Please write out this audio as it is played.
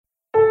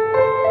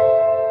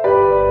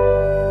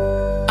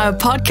A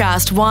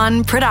Podcast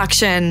One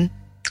production.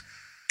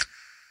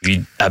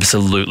 You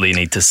absolutely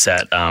need to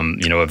set,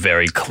 a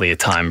very clear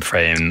time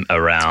frame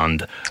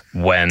around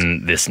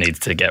when this needs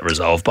to get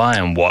resolved by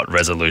and what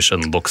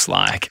resolution looks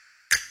like.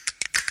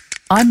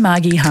 I'm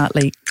Margie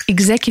Hartley,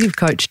 Executive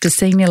Coach to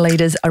senior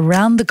leaders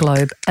around the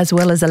globe, as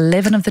well as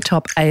 11 of the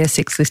top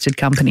ASX-listed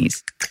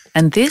companies.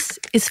 And this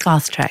is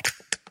Fast Track.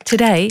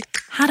 Today,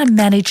 how to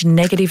manage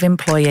negative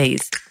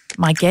employees.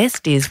 My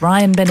guest is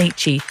Ryan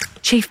Bonnici,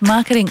 Chief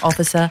Marketing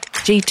Officer,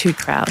 G2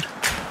 Crowd.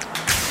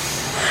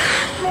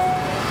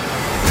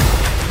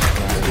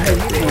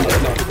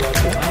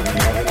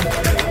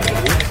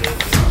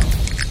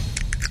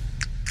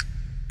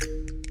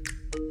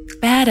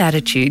 Bad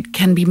attitude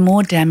can be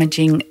more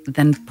damaging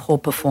than poor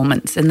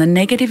performance, and the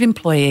negative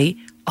employee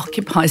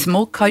occupies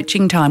more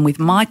coaching time with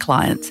my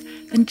clients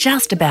than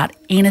just about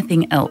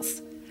anything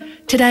else.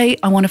 Today,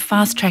 I want to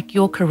fast-track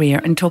your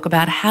career and talk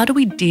about how do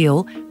we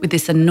deal with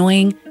this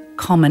annoying,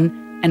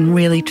 common and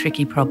really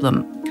tricky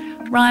problem.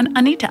 Ryan,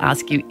 I need to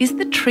ask you, is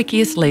the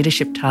trickiest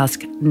leadership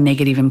task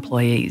negative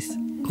employees?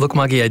 Look,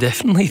 Margie, I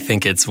definitely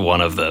think it's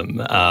one of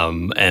them.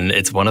 And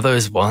it's one of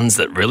those ones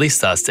that really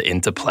starts to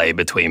interplay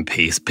between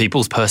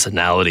people's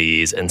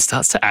personalities and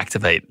starts to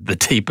activate the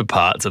deeper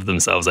parts of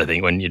themselves, I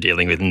think, when you're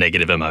dealing with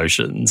negative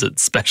emotions,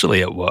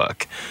 especially at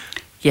work.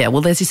 Yeah,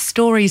 well, there's these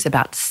stories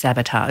about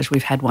sabotage.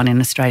 We've had one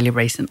in Australia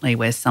recently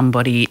where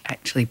somebody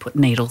actually put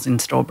needles in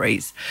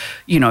strawberries.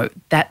 You know,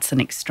 that's an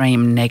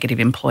extreme negative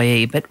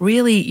employee. But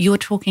really, you're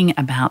talking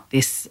about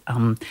this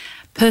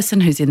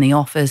person who's in the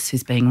office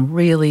who's being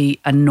really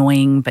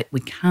annoying, but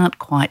we can't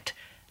quite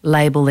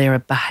label their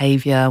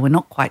behaviour. We're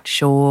not quite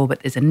sure,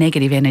 but there's a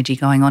negative energy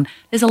going on.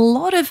 There's a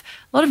lot of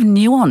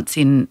nuance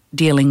in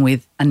dealing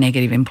with a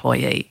negative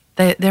employee.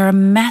 They're a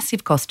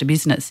massive cost to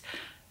business.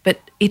 But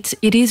it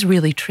is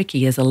really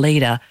tricky as a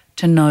leader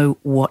to know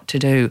what to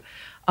do.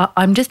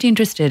 I'm just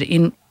interested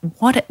in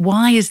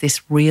why is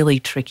this really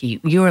tricky?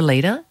 You're a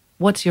leader.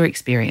 What's your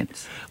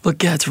experience?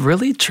 Look, yeah, it's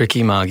really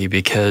tricky, Margie,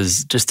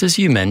 because just as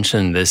you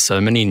mentioned, there's so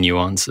many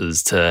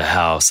nuances to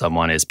how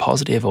someone is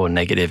positive or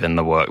negative in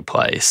the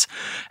workplace.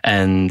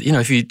 And,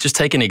 if you just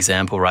take an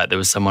example, right, there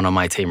was someone on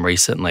my team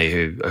recently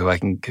who I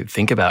could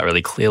think about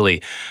really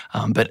clearly.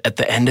 But at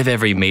the end of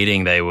every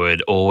meeting, they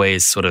would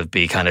always sort of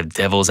be kind of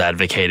devil's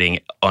advocating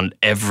on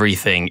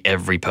everything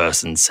every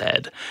person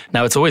said.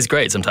 Now, it's always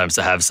great sometimes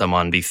to have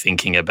someone be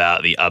thinking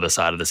about the other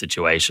side of the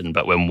situation.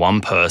 But when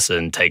one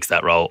person takes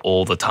that role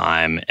all the time,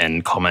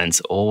 and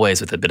comments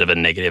always with a bit of a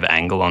negative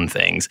angle on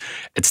things,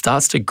 it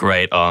starts to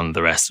grate on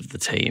the rest of the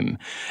team.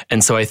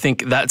 And so I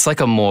think that's like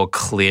a more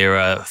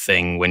clearer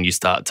thing when you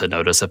start to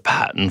notice a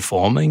pattern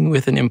forming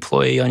with an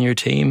employee on your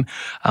team.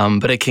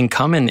 But it can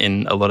come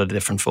in a lot of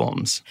different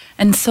forms.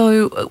 And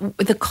so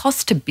the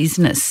cost to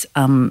business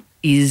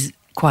is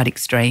quite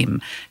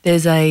extreme.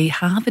 There's a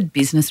Harvard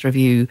Business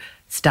Review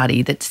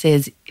study that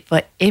says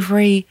for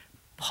every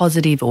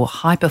positive or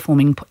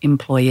high-performing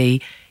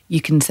employee,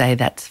 you can say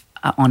that's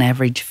on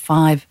average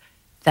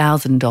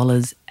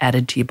 $5,000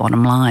 added to your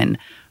bottom line.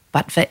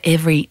 But for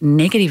every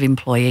negative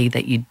employee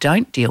that you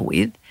don't deal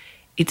with,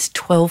 it's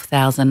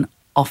 $12,000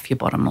 off your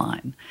bottom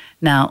line.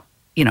 Now,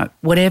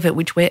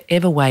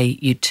 whichever way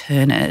you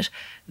turn it,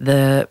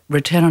 the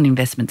return on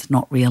investment's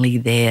not really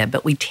there.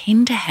 But we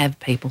tend to have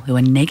people who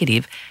are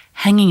negative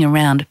hanging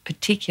around,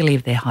 particularly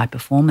if they're high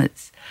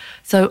performers.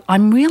 So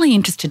I'm really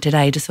interested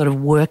today to sort of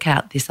work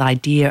out this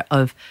idea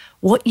of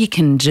what you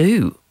can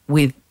do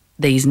with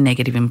these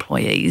negative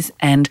employees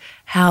and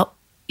how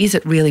is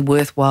it really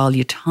worthwhile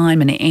your time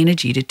and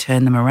energy to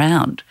turn them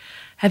around.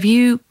 Have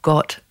you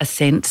got a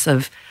sense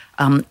of,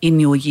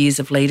 in your years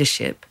of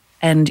leadership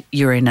and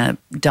you're in a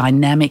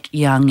dynamic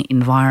young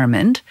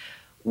environment,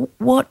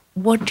 what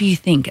do you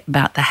think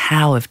about the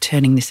how of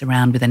turning this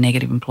around with a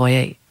negative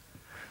employee?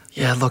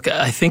 Yeah, look,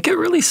 I think it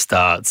really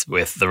starts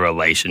with the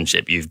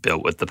relationship you've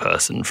built with the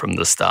person from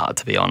the start,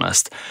 to be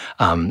honest.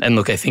 And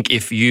look, I think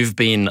if you've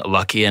been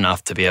lucky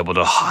enough to be able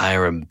to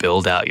hire and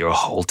build out your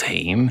whole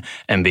team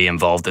and be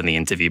involved in the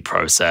interview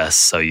process,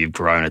 so you've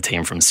grown a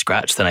team from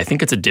scratch, then I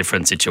think it's a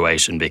different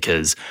situation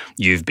because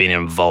you've been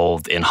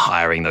involved in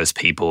hiring those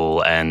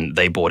people and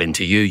they bought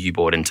into you, you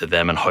bought into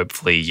them, and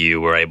hopefully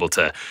you were able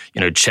to,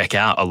 check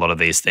out a lot of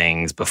these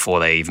things before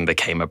they even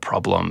became a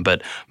problem.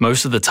 But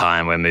most of the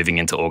time we're moving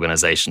into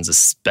organizations,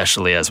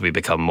 especially as we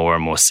become more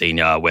and more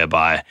senior,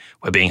 whereby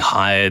we're being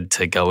hired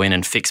to go in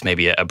and fix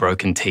maybe a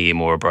broken team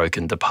or a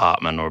broken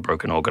department or a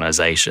broken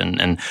organization.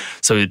 And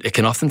so it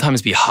can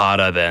oftentimes be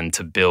harder then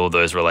to build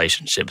those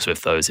relationships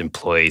with those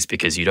employees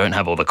because you don't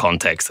have all the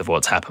context of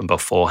what's happened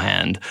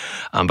beforehand.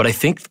 But I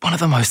think one of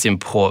the most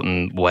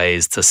important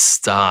ways to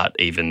start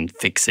even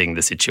fixing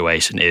the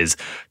situation is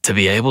to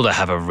be able to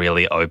have a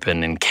really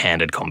open and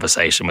candid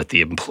conversation with the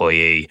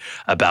employee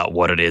about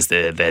what it is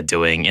they're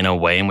doing in a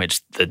way in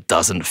which that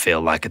doesn't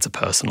feel like it's a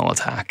personal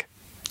attack.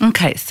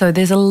 Okay, so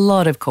there's a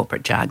lot of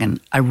corporate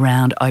jargon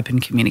around open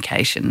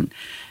communication.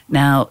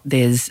 Now,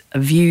 there's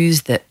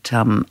views that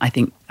I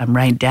think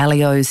Ray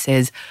Dalio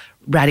says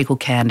radical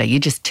candor. You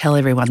just tell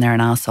everyone they're an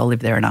arsehole if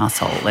they're an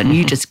arsehole, and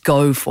you just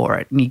go for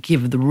it and you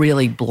give the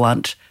really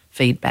blunt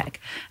feedback.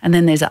 And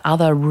then there's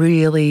other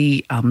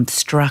really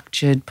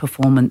structured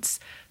performance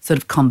sort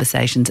of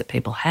conversations that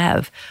people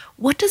have.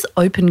 What does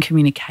open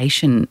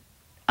communication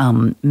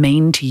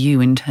mean to you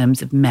in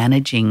terms of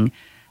managing,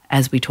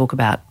 as we talk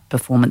about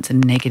performance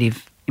and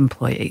negative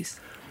employees?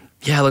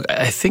 Yeah, look,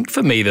 I think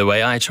for me, the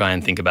way I try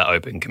and think about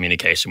open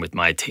communication with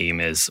my team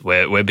is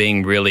we're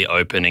being really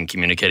open and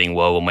communicating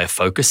well when we're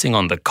focusing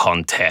on the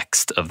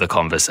context of the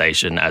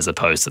conversation as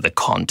opposed to the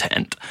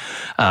content.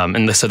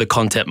 So the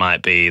content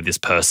might be this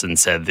person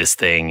said this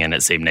thing and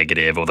it seemed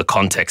negative, or the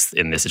context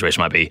in this situation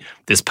might be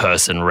this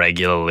person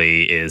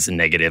regularly is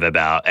negative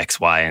about X,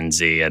 Y, and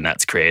Z, and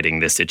that's creating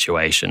this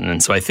situation.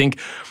 And so I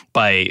think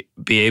by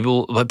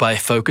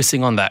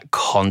focusing on that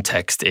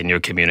context in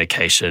your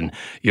communication,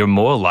 you're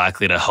more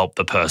likely to help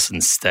the person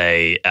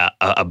stay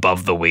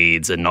above the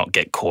weeds and not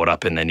get caught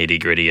up in the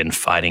nitty-gritty and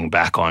fighting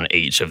back on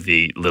each of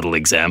the little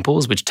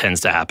examples, which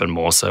tends to happen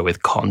more so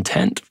with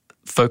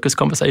content-focused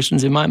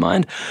conversations in my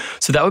mind.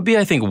 So that would be,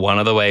 I think, one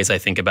of the ways I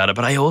think about it.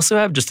 But I also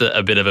have just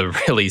a bit of a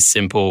really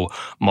simple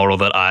model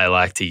that I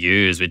like to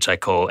use, which I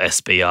call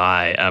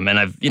SBI. And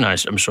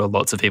I'm sure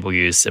lots of people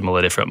use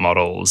similar different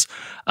models.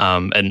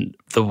 And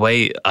the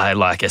way I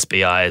like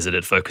SBI is that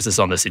it focuses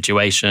on the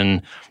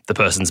situation, the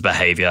person's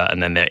behavior,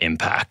 and then their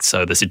impact.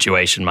 So the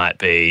situation might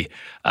be,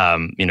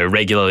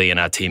 regularly in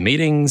our team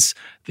meetings,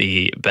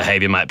 the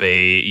behavior might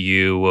be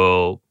you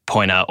will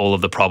point out all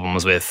of the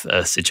problems with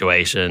a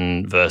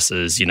situation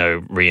versus,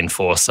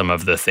 reinforce some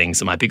of the things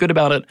that might be good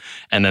about it.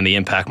 And then the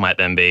impact might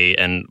then be,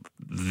 and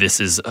this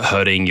is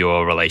hurting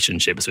your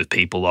relationships with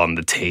people on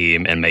the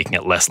team and making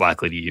it less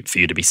likely for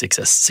you to be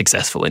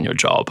successful in your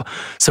job.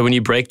 So when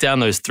you break down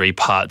those three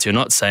parts, you're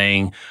not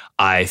saying,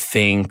 I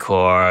think,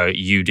 or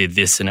you did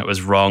this and it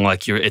was wrong.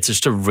 It's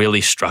just a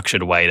really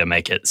structured way to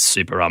make it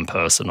super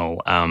unpersonal.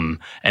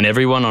 And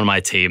everyone on my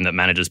team that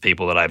manages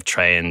people that I've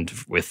trained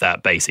with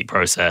that basic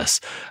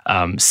process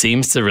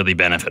seems to really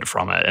benefit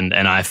from it. And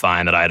I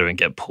find that I don't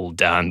get pulled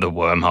down the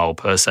wormhole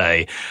per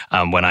se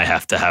when I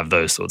have to have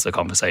those sorts of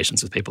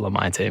conversations with people on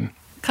my team.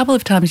 A couple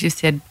of times you've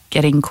said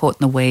getting caught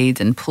in the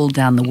weeds and pulled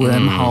down the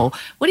wormhole.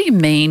 What do you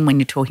mean when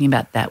you're talking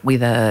about that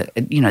with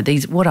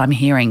what I'm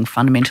hearing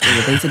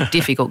fundamentally, these are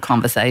difficult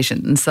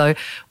conversations. So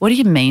what do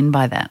you mean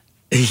by that?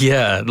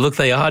 Yeah, look,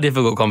 they are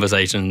difficult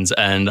conversations,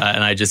 and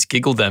I just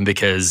giggled them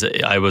because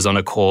I was on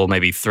a call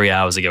maybe 3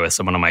 hours ago with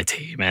someone on my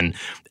team, and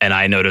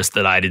I noticed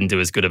that I didn't do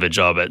as good of a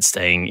job at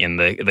staying in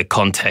the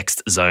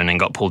context zone and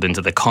got pulled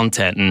into the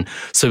content. And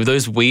so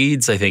those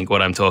weeds, I think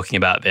what I'm talking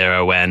about there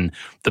are when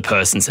the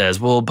person says,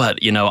 well, but,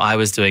 I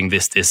was doing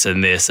this, this,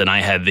 and this, and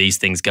I had these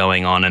things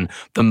going on. And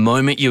the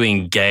moment you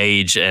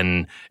engage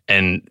and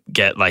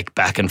get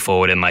back and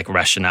forward in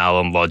rationale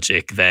and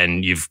logic,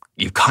 then you've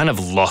kind of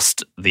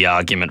lost the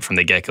argument from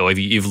the get-go.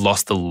 You've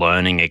lost the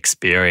learning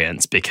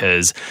experience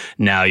because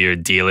now you're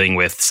dealing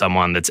with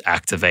someone that's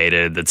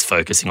activated, that's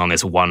focusing on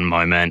this one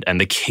moment. And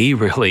the key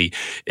really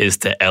is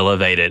to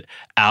elevate it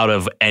out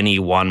of any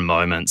one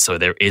moment so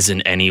there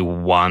isn't any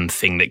one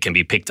thing that can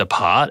be picked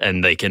apart,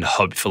 and they can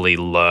hopefully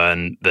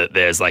learn that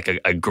there's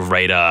a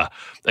greater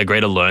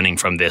learning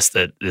from this,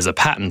 that there's a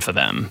pattern for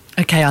them.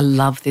 Okay, I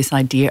love this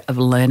idea of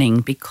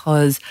learning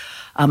because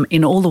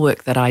in all the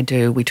work that I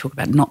do, we talk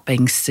about not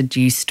being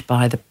seduced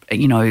by the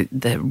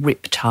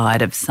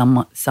riptide of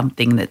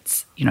something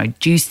that's,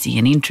 juicy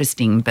and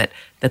interesting, but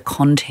the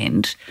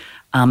content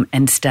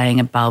and staying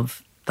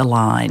above the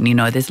line.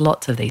 There's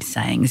lots of these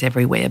sayings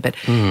everywhere, but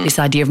this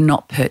idea of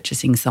not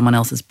purchasing someone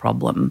else's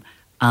problem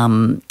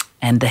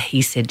and the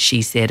he said,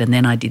 she said, and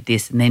then I did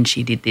this and then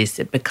she did this,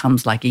 it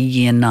becomes like a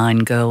year 9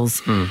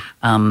 girls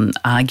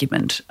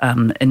argument.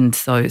 And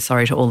so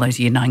sorry to all those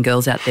year 9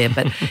 girls out there,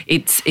 but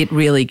it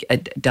really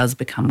does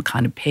become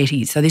kind of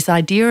petty. So this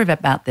idea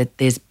about that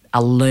there's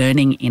a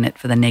learning in it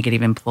for the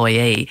negative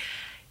employee.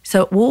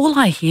 So all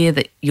I hear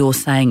that you're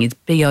saying is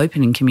be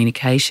open in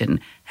communication,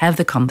 have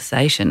the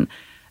conversation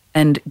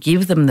and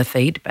give them the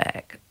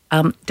feedback.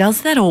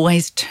 Does that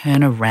always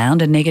turn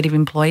around a negative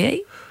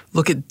employee?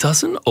 Look, it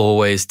doesn't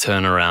always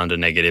turn around a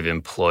negative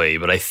employee,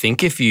 but I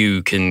think if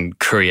you can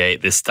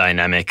create this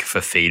dynamic for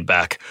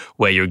feedback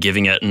where you're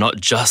giving it not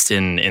just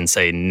in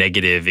say,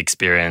 negative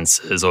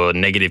experiences or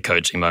negative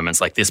coaching moments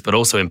like this, but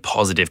also in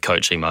positive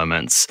coaching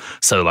moments.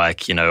 So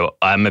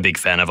I'm a big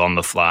fan of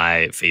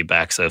on-the-fly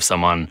feedback. So if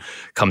someone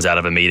comes out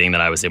of a meeting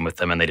that I was in with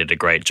them and they did a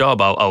great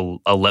job,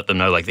 I'll let them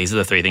know, these are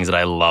the 3 things that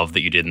I love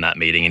that you did in that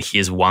meeting. And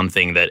here's one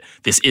thing that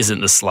this isn't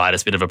the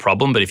slightest bit of a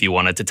problem, but if you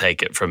wanted to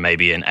take it from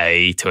maybe an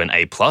A to an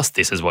A+,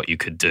 this is what you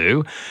could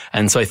do.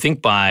 And so I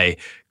think by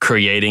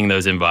creating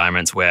those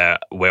environments where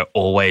we're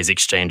always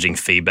exchanging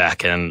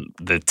feedback and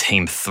the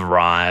team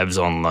thrives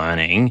on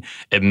learning,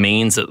 it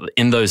means that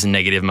in those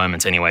negative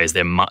moments anyways,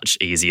 they're much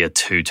easier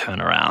to turn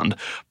around.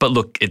 But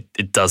look,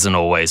 it doesn't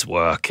always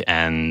work.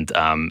 And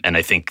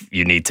I think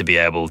you need to be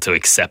able to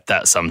accept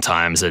that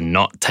sometimes and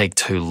not take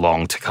too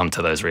long to come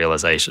to those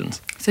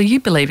realizations. So you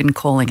believe in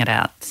calling it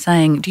out,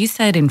 do you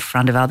say it in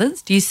front of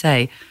others? Do you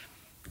say,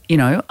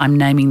 I'm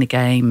naming the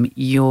game,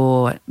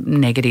 you're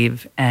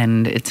negative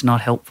and it's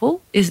not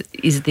helpful? Is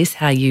this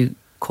how you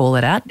call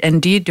it out?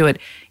 And do you do it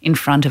in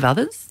front of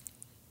others?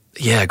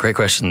 Yeah, great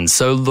question.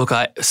 So look,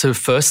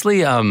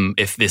 firstly,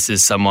 if this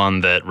is someone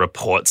that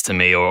reports to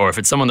me or if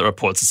it's someone that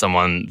reports to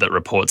someone that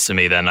reports to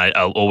me, then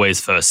I'll always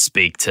first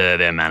speak to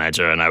their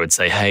manager and I would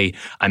say, hey,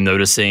 I'm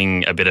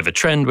noticing a bit of a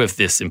trend with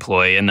this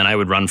employee. And then I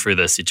would run through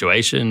the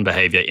situation,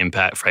 behavior,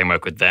 impact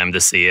framework with them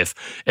to see if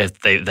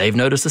they've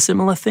noticed a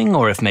similar thing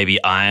or if maybe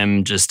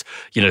I'm just,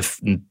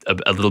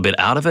 a little bit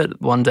out of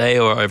it one day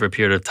or over a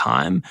period of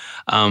time.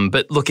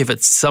 But look, if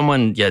it's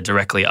someone,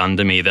 directly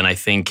under me, then I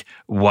think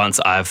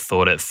once I've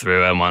thought it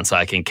through and once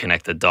I can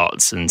connect the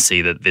dots and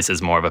see that this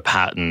is more of a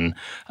pattern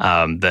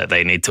that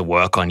they need to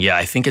work on,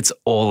 I think it's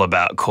all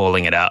about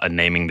calling it out and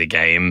naming the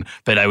game.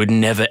 But I would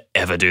never,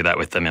 ever do that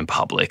with them in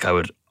public. I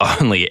would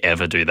only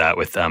ever do that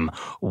with them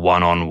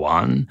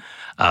one-on-one.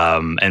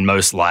 And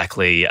most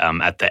likely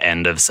at the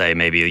end of, say,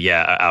 maybe,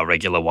 our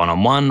regular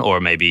one-on-one or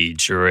maybe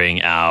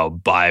during our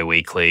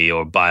bi-weekly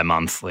or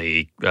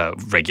bi-monthly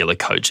regular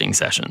coaching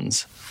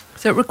sessions.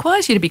 So it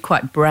requires you to be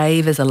quite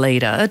brave as a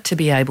leader to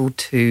be able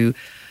to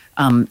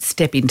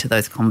step into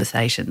those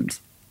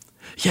conversations.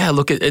 Yeah,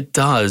 look, it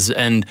does.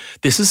 And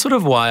this is sort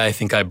of why I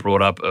think I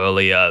brought up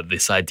earlier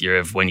this idea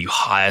of when you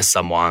hire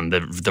someone,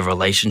 the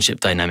relationship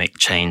dynamic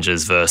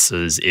changes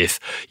versus if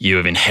you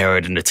have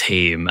inherited a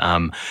team.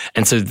 And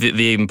so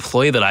the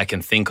employee that I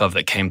can think of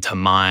that came to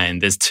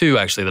mind, there's two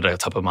actually that are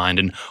top of mind.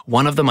 And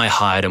one of them I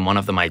hired and one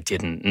of them I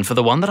didn't. And for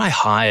the one that I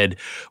hired,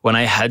 when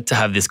I had to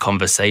have this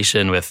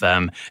conversation with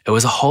them, it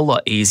was a whole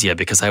lot easier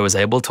because I was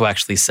able to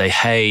actually say,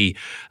 hey,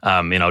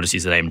 I'll just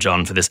use the name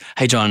John for this.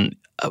 Hey, John,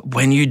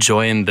 when you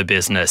joined the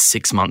business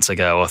 6 months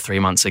ago or 3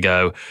 months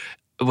ago,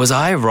 was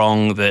I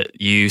wrong that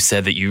you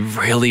said that you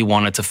really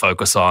wanted to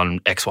focus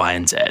on X, Y,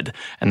 and Z?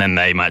 And then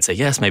they might say,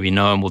 yes, maybe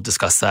no, and we'll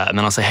discuss that. And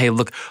then I'll say, hey,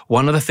 look,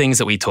 one of the things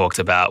that we talked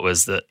about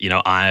was that,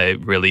 I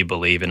really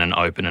believe in an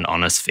open and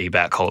honest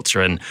feedback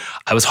culture. And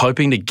I was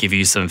hoping to give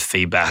you some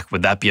feedback.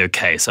 Would that be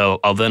okay? So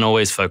I'll then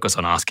always focus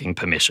on asking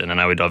permission.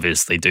 And I would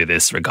obviously do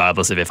this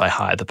regardless of if I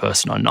hire the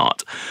person or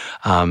not.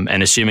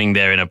 And assuming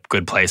they're in a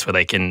good place where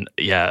they can,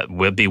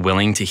 will be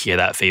willing to hear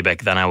that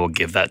feedback, then I will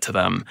give that to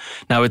them.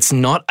 Now, it's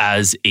not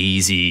as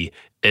easy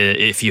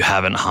if you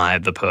haven't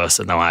hired the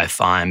person, though, I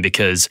find,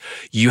 because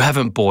you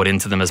haven't bought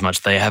into them as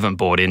much, they haven't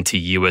bought into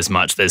you as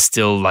much. There's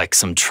still like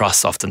some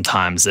trust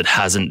oftentimes that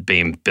hasn't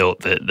been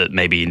built that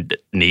maybe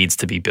needs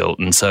to be built.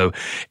 And so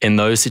in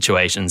those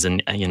situations,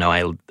 and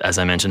I, as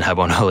I mentioned, had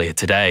one earlier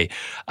today,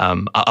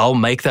 I'll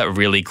make that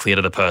really clear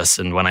to the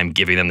person when I'm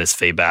giving them this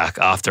feedback.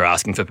 After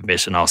asking for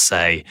permission, I'll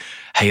say,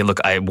 hey, look,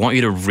 I want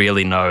you to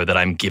really know that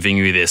I'm giving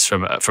you this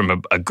from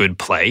a good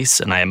place,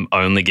 and I am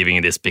only giving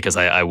you this because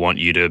I want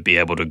you to be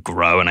able to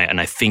grow, and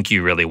I think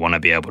you really want to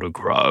be able to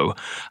grow.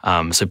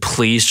 So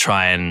please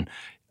try and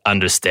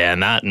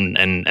understand that.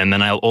 And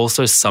then I'll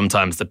also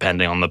sometimes,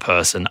 depending on the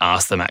person,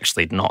 ask them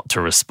actually not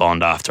to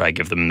respond after I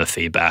give them the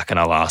feedback, and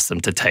I'll ask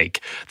them to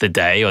take the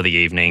day or the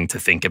evening to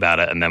think about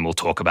it, and then we'll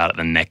talk about it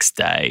the next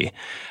day.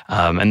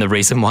 And the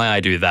reason why I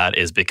do that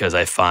is because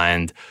I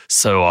find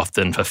so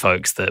often for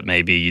folks that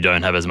maybe you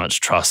don't have as much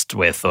trust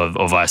with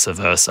or vice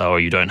versa, or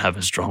you don't have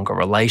a stronger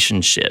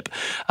relationship,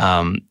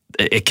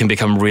 it can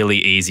become really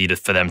easy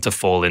for them to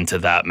fall into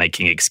that,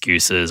 making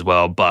excuses.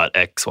 Well, but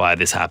X, Y,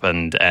 this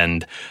happened.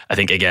 And I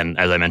think, again,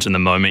 as I mentioned, the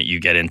moment you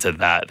get into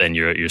that, then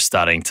you're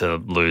starting to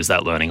lose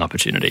that learning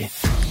opportunity.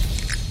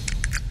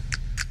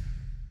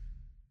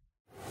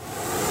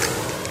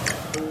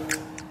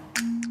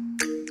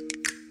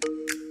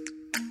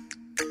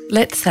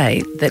 Let's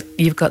say that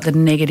you've got the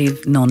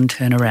negative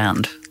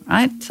non-turnaround,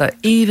 right? So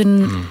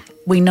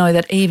we know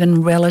that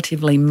even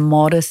relatively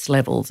modest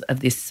levels of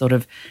this sort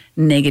of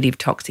negative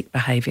toxic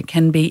behaviour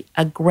can be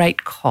a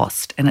great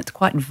cost, and it's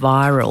quite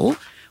viral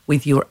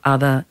with your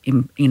other,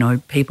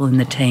 people in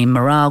the team.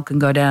 Morale can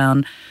go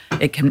down.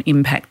 It can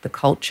impact the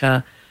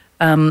culture.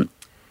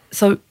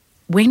 So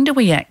when do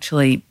we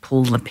actually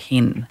pull the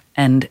pin,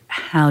 and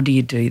how do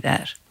you do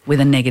that with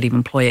a negative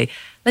employee?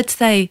 Let's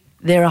say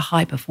they're a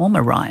high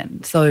performer,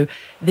 Ryan, so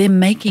they're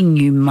making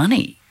you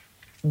money.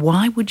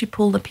 Why would you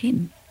pull the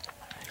pin?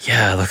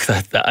 Yeah, look,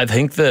 I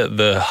think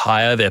the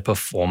higher their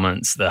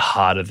performance, the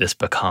harder this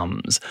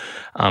becomes.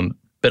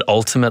 But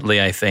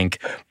ultimately, I think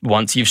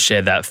once you've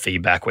shared that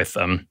feedback with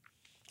them,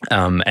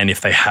 and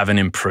if they haven't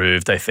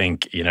improved, I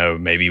think,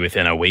 maybe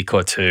within a week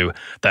or two,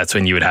 that's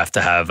when you would have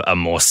to have a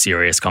more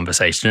serious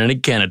conversation. And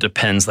again, it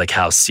depends like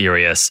how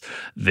serious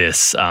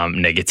this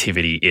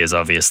negativity is,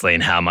 obviously,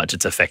 and how much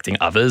it's affecting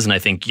others. And I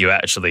think you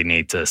actually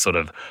need to sort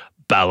of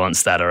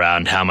balance that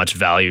around how much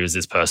value is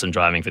this person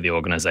driving for the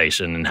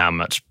organization and how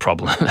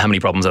many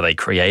problems are they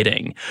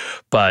creating.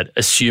 But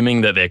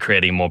assuming that they're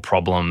creating more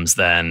problems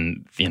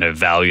than,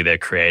 value they're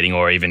creating,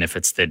 or even if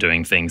they're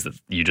doing things that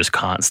you just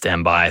can't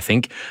stand by, I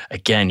think,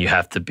 again, you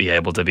have to be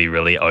able to be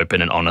really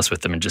open and honest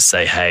with them and just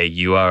say, hey,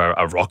 you are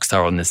a rock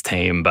star on this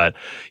team, but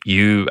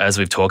you, as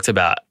we've talked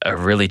about, are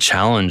really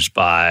challenged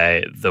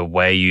by the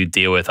way you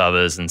deal with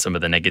others and some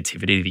of the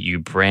negativity that you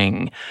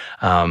bring.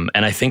 And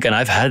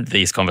I've had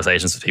these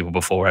conversations with people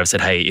before where I've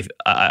said, hey,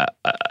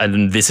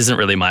 and this isn't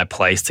really my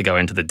place to go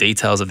into the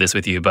details of this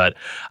with you, but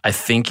I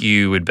think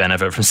you would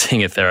benefit from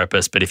seeing a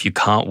therapist. But if you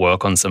can't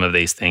work on some of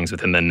these things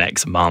within the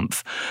next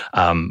month,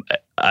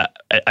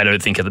 I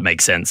don't think it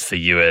makes sense for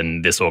you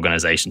and this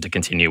organization to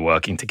continue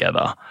working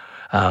together.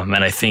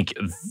 And I think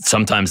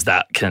sometimes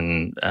that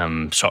can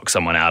shock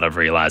someone out of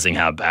realizing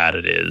how bad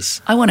it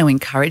is. I want to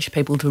encourage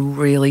people to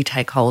really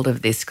take hold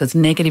of this, because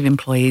negative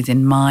employees,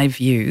 in my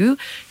view,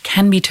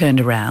 can be turned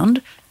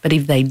around. But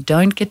if they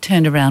don't get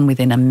turned around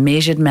within a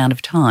measured amount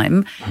of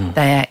time,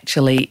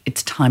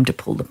 it's time to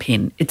pull the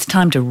pin. It's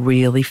time to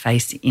really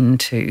face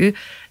into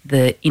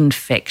the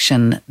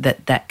infection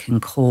that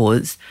can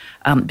cause.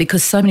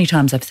 Because so many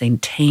times I've seen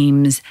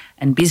teams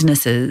and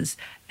businesses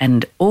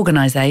and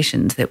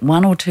organisations that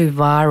one or two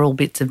viral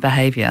bits of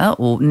behaviour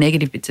or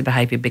negative bits of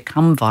behaviour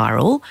become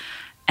viral,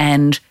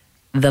 and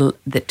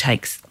that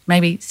takes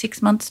maybe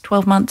 6 months,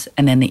 12 months,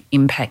 and then the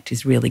impact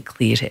is really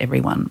clear to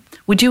everyone.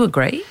 Would you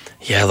agree?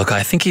 Yeah, look,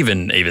 I think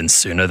even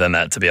sooner than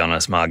that, to be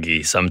honest,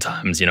 Margie.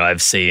 Sometimes,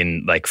 I've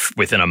seen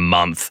within a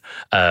month,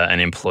 an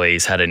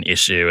employee's had an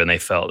issue and they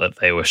felt that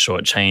they were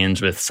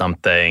shortchanged with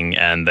something,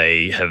 and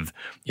they have,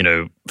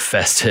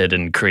 festered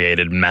and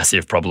created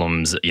massive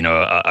problems,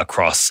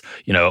 across,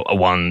 a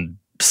one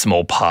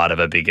small part of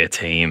a bigger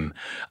team.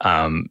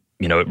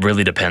 It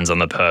really depends on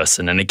the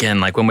person. And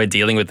again, when we're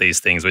dealing with these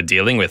things, we're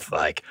dealing with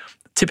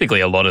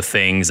typically a lot of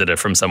things that are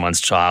from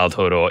someone's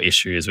childhood or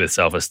issues with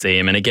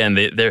self-esteem. And again,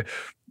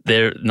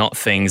 they're not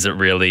things that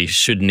really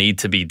should need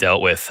to be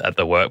dealt with at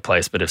the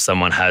workplace. But if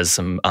someone has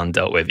some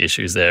undealt with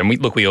issues there, and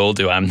we all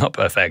do. I'm not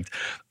perfect.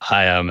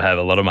 I have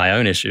a lot of my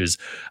own issues.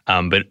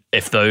 But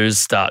if those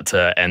start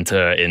to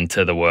enter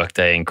into the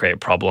workday and create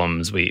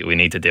problems, we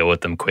need to deal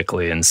with them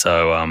quickly. And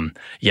so,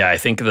 I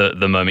think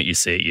the moment you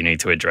see it, you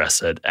need to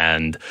address it.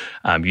 And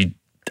you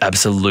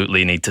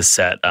absolutely need to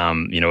set,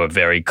 a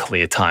very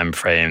clear time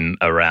frame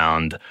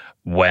around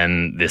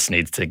when this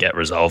needs to get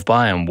resolved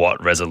by and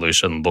what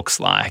resolution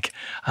looks like,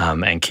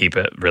 and keep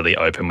it really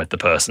open with the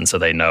person so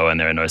they know and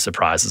there are no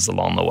surprises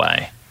along the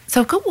way. So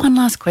I've got one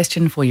last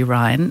question for you,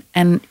 Ryan,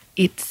 and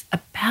it's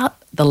about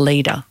the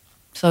leader.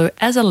 So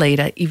as a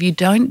leader, if you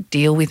don't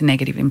deal with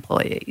negative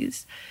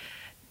employees,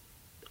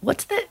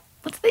 what's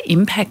the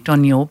impact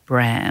on your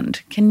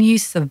brand? Can you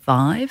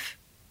survive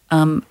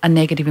a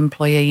negative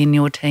employee in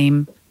your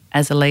team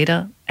as a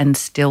leader and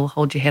still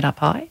hold your head up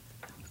high?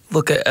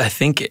 Look, I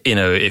think,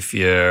 if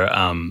you're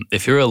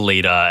a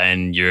leader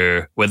and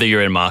whether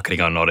you're in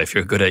marketing or not, if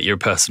you're good at your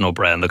personal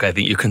brand, look, I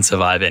think you can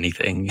survive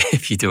anything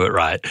if you do it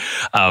right.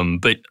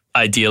 But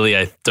ideally,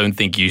 I don't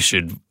think you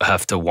should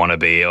have to want to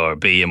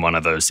be in one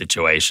of those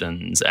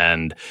situations.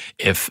 And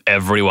if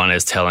everyone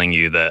is telling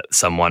you that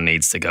someone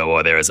needs to go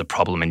or there is a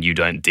problem and you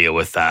don't deal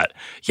with that,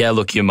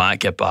 look, you might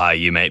get by.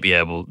 You may be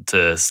able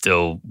to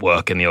still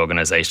work in the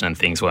organization and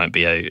things won't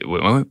be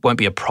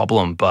a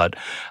problem. But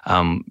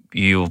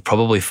you'll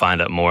probably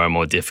find it more and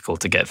more difficult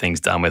to get things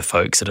done with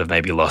folks that have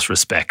maybe lost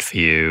respect for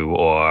you,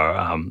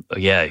 or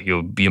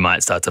you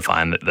might start to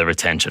find that the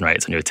retention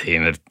rates on your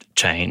team have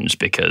changed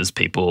because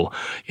people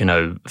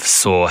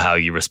saw how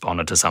you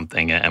responded to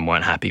something and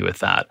weren't happy with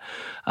that.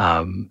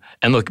 And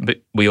look,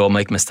 we all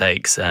make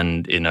mistakes,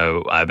 and,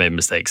 I've made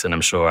mistakes and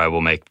I'm sure I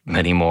will make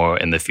many more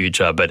in the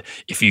future. But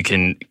if you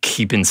can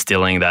keep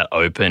instilling that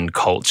open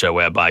culture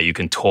whereby you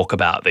can talk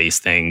about these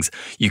things,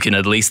 you can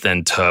at least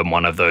then turn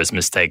one of those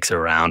mistakes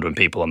around when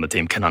people on the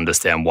team can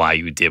understand why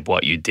you did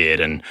what you did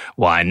and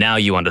why now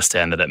you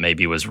understand that it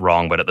maybe was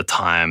wrong, but at the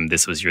time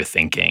this was your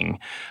thinking,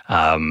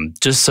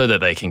 just so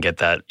that they can get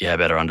that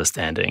better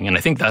understanding. And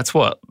I think that's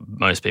what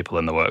most people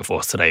in the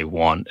workforce today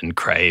want and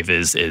crave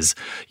is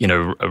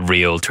a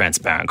real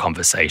transparent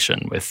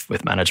conversation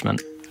with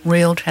management.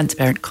 Real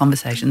transparent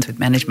conversations with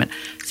management.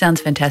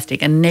 Sounds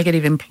fantastic. And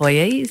negative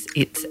employees,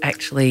 it's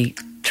actually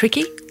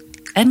tricky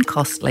and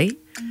costly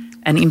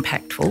and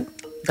impactful.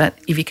 But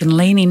if you can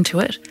lean into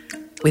it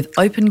with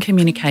open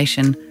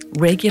communication,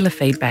 regular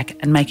feedback,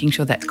 and making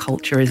sure that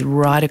culture is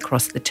right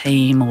across the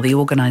team or the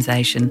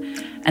organisation,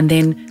 and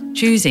then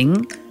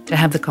choosing to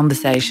have the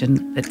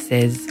conversation that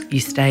says you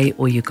stay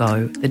or you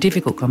go. The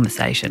difficult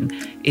conversation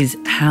is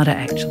how to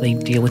actually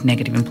deal with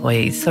negative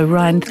employees. So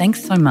Ryan,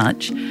 thanks so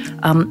much.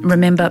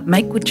 Remember,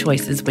 make good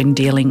choices when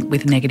dealing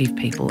with negative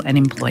people and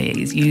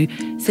employees. You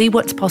see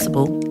what's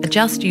possible,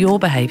 adjust your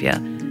behaviour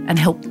and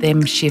help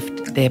them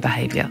shift their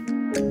behaviour.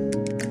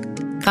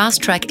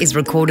 Fast Track is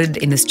recorded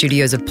in the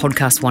studios of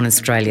Podcast One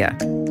Australia.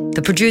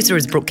 The producer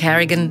is Brooke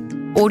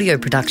Carrigan, audio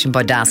production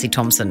by Darcy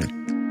Thompson.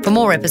 For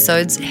more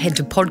episodes, head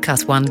to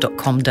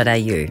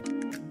podcastone.com.au.